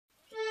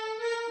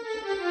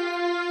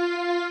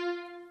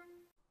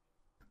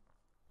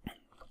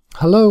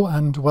Hello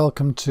and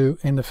welcome to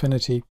In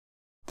Affinity.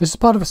 This is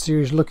part of a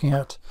series looking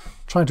at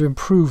trying to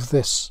improve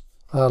this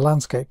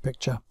landscape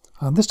picture,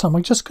 and this time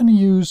I'm just going to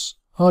use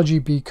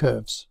RGB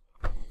curves.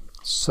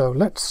 So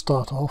let's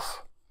start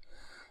off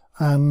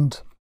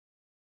and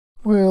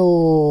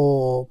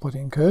we'll put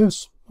in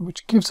curves,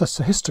 which gives us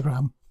a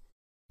histogram.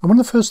 And one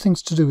of the first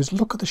things to do is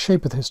look at the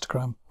shape of the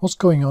histogram. What's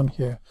going on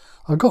here?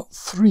 I've got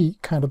three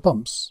kind of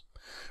bumps.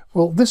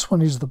 Well, this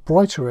one is the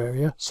brighter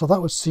area, so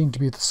that would seem to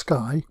be the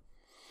sky.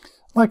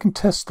 I can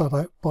test that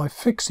out by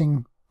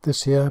fixing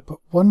this here, put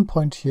 1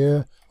 point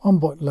here, 1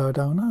 point lower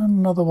down, and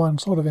another one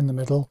sort of in the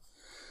middle,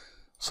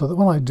 so that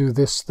when I do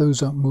this, those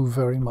don't move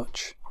very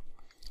much.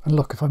 And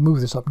look, if I move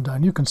this up and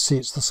down, you can see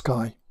it's the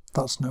sky.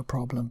 That's no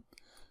problem.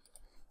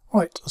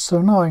 Right,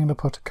 so now I'm going to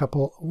put a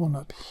couple, one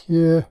up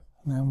here,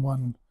 and then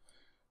one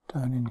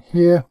down in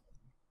here.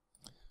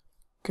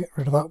 Get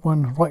rid of that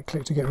one, right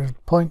click to get rid of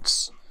the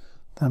points,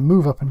 then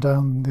move up and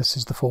down. This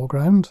is the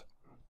foreground.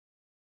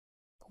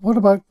 What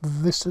about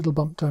this little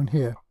bump down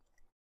here?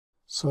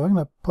 So I'm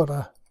going to put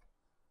a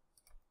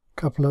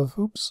couple of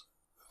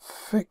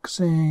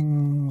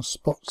fixing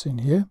spots in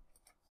here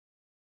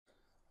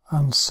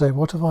and say,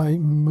 what if I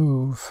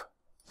move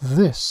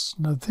this?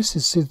 Now this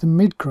is, see, the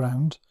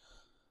midground,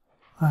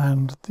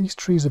 and these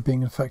trees are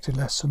being affected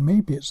less, so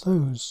maybe it's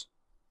those.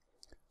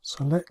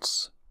 So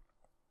let's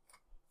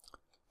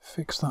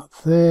fix that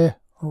there,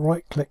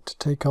 right click to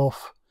take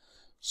off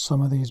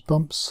some of these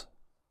bumps,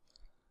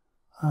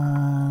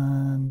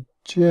 and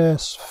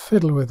just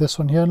fiddle with this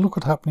one here, and look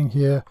what's happening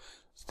here.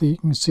 You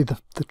can see the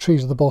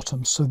trees at the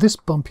bottom, so this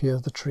bump here are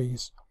the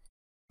trees.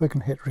 We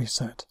can hit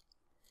reset.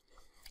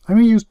 I'm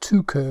going to use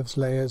two curves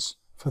layers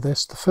for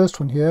this. The first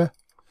one here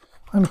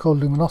I'm going to call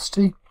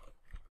luminosity,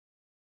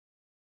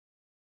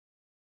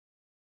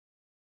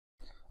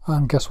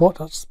 and guess what,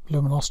 that's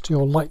luminosity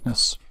or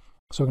lightness,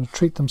 so we're going to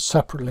treat them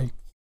separately.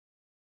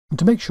 And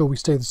to make sure we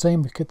stay the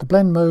same, we hit the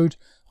blend mode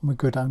and we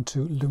go down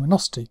to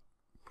luminosity.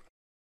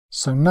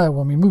 So now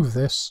when we move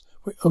this,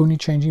 we're only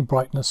changing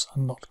brightness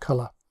and not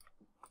colour.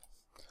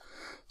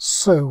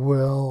 So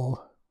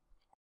we'll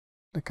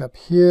click up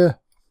here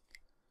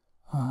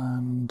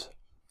and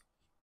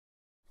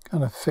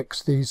kind of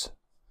fix this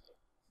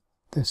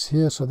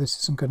here, so this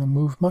isn't going to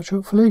move much,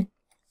 hopefully.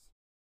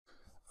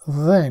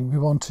 Then we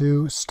want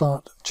to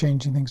start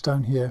changing things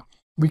down here.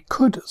 We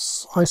could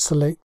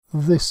isolate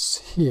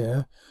this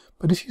here,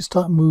 but if you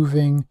start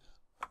moving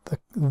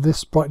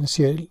this brightness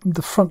here,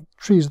 the front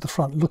trees at the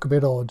front look a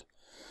bit odd.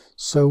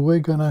 So we're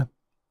gonna,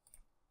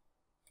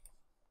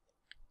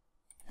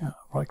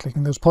 right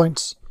clicking those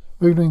points,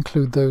 we're going to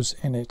include those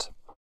in it.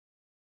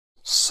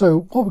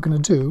 So what we're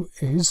going to do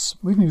is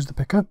we can use the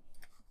picker,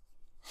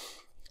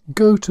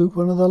 go to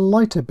one of the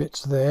lighter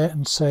bits there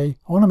and say,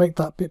 I want to make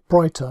that bit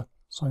brighter.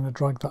 So I'm going to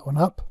drag that one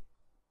up.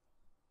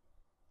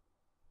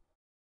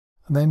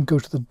 And then go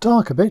to the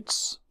darker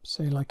bits,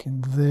 say like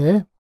in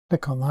there,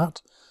 click on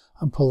that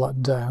and pull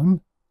that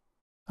down.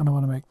 And I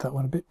want to make that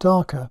one a bit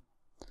darker.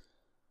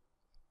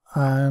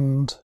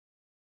 And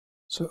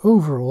so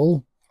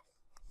overall,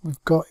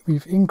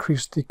 we've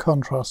increased the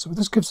contrast. So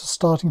this gives us a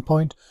starting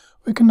point.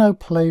 We can now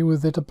play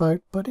with it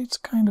about, but it's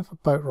kind of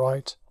about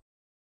right.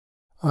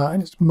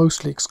 And it's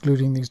mostly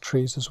excluding these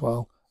trees as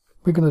well.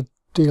 We're going to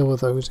deal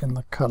with those in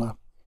the colour.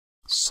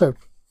 So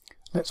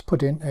let's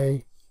put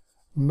in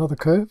another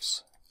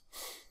curves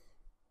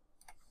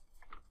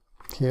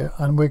here,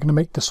 and we're going to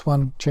make this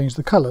one change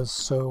the colours.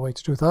 So a way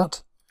to do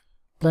that,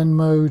 blend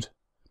mode,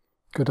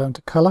 go down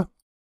to colour.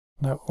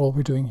 Now all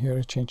we're doing here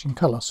is changing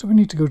colour, so we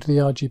need to go to the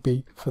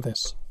RGB for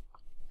this.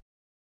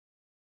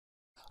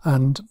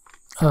 And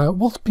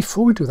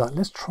before we do that,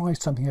 let's try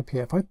something up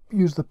here. If I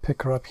use the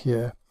picker up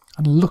here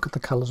and look at the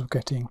colours we're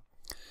getting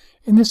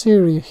in this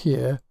area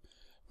here,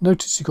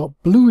 notice you've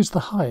got blue is the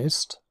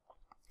highest,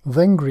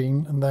 then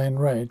green, and then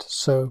red.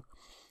 So,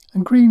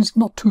 and green is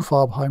not too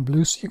far behind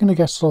blue, so you're going to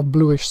get sort of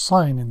bluish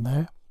cyan in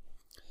there.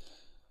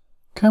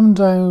 Come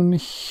down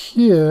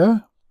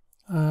here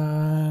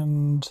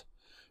and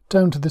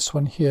down to this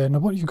one here. Now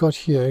what you've got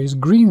here is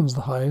green is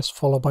the highest,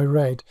 followed by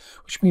red,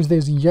 which means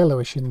there's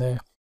yellowish in there.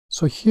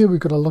 So here we've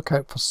got to look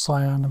out for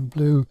cyan and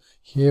blue.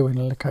 Here we're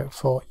going to look out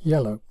for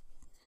yellow.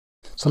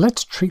 So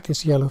let's treat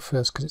this yellow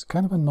first, because it's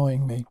kind of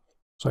annoying me.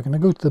 So I'm going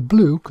to go to the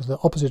blue, because the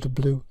opposite of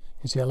blue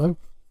is yellow.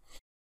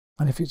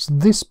 And if it's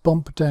this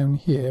bump down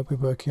here we're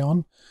working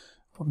on,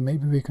 well,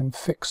 maybe we can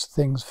fix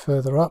things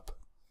further up.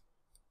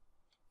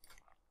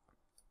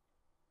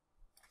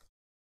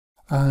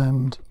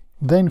 And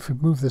then if we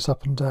move this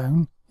up and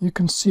down, you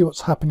can see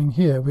what's happening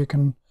here. We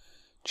can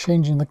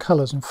changing the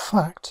colours. In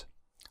fact,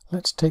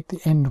 let's take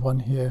the end one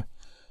here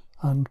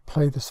and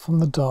play this from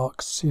the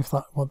dark, see if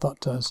what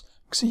that does.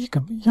 See, you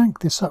can yank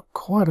this up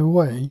quite a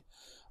way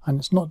and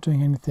it's not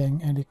doing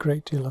any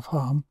great deal of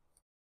harm.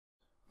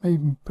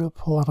 Maybe we'll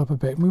pull that up a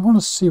bit. And we want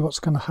to see what's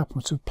going to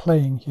happen to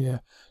playing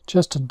here,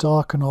 just to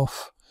darken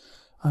off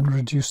and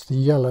reduce the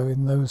yellow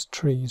in those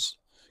trees.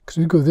 Because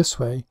if we go this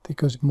way, it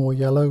goes more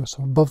yellow,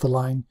 so above the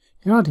line,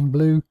 you're adding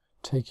blue,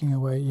 taking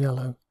away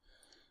yellow.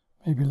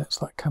 Maybe let's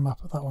that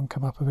one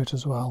come up a bit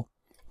as well.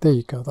 There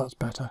you go, that's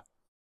better.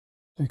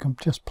 You can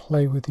just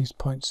play with these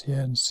points here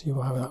and see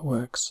how that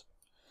works.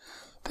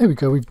 There we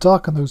go, we've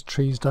darkened those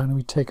trees down and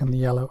we've taken the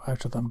yellow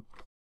out of them.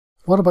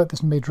 What about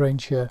this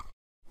mid-range here?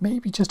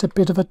 Maybe just a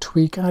bit of a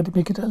tweak, I'd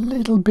make it a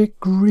little bit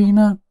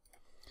greener.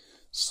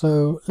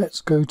 So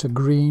let's go to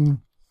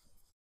green.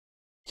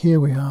 Here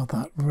we are,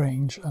 that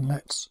range, and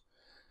let's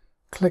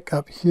click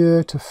up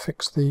here to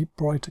fix the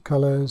brighter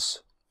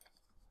colours.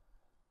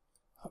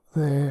 Up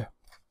there.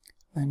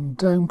 Then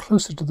down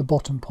closer to the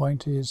bottom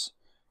point is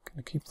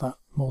going to keep that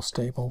more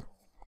stable.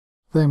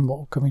 Then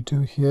what can we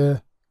do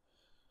here?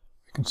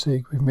 You can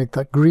see we've made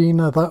that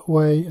greener that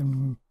way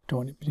and don't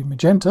want it to be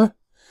magenta.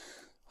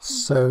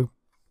 So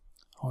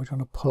we want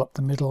to pull up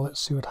the middle. Let's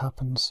see what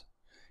happens.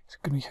 It's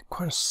going to be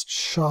quite a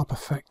sharp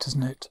effect,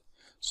 isn't it?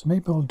 So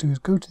maybe what I'll do is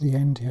go to the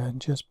end here and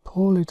just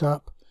pull it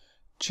up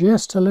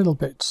just a little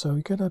bit so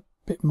we get a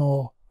bit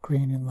more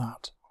green in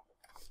that.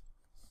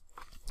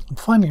 And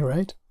finally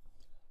red.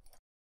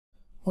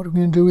 What are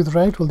we going to do with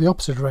red? Well, the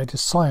opposite of red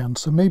is cyan,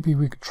 so maybe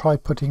we could try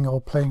putting or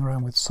playing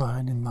around with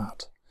cyan in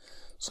that.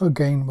 So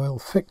again, we'll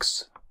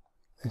fix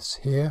this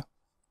here.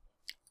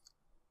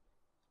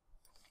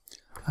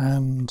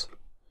 And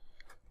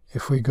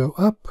if we go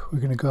up, we're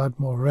going to go add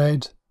more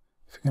red.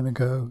 If we're going to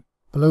go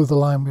below the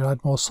line, we'll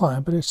add more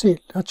cyan, but you see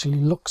it actually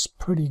looks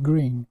pretty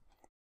green.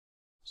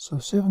 So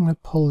see if I'm going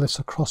to pull this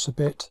across a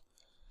bit.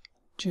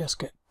 Just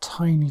get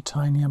tiny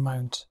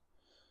amount.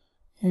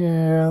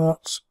 Yeah,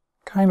 that's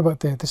kind of about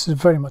there. This is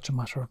very much a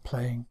matter of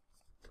playing.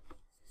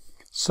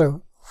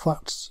 So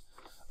that's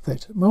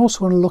it. We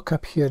also want to look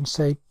up here and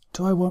say,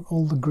 do I want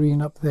all the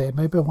green up there?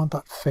 Maybe I want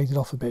that faded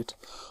off a bit.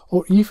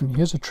 Or even,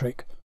 here's a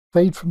trick,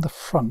 fade from the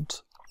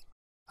front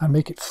and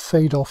make it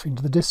fade off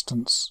into the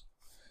distance.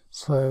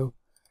 So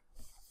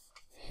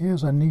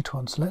here's a neat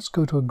one. So let's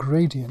go to a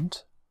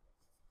gradient.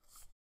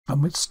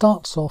 And it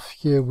starts off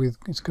here with,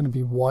 it's going to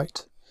be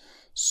white.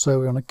 So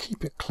we're going to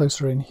keep it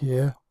closer in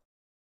here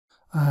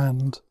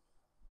and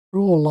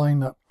draw a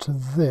line up to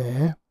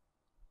there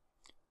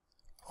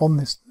on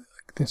this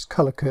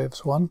color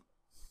curves one,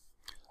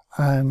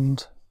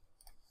 and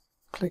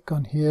click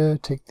on here,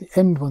 take the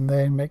end one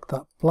there and make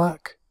that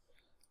black.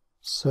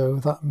 So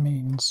that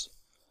means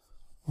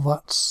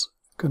that's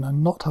going to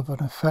not have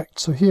an effect.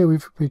 So here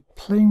we've been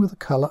playing with the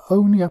color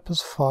only up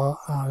as far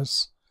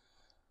as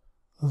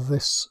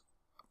this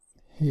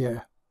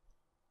here.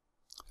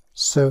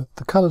 So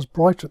the color's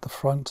brighter at the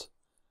front.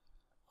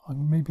 I'll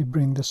maybe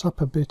bring this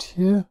up a bit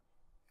here,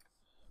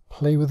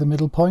 play with the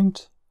middle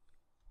point.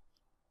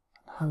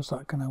 How's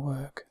that going to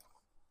work?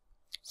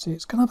 See,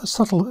 it's going to have a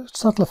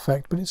subtle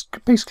effect, but it's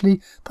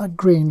basically that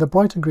green, the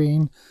brighter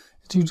green,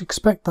 you'd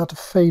expect that to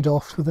fade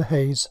off with the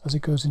haze as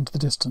it goes into the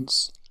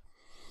distance.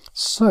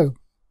 So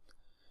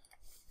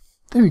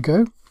there we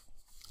go.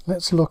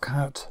 Let's look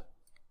at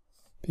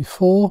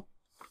before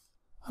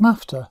and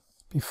after.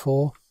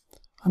 Before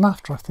and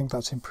after. I think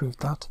that's improved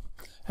that.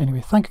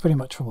 Anyway, thank you very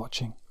much for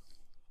watching.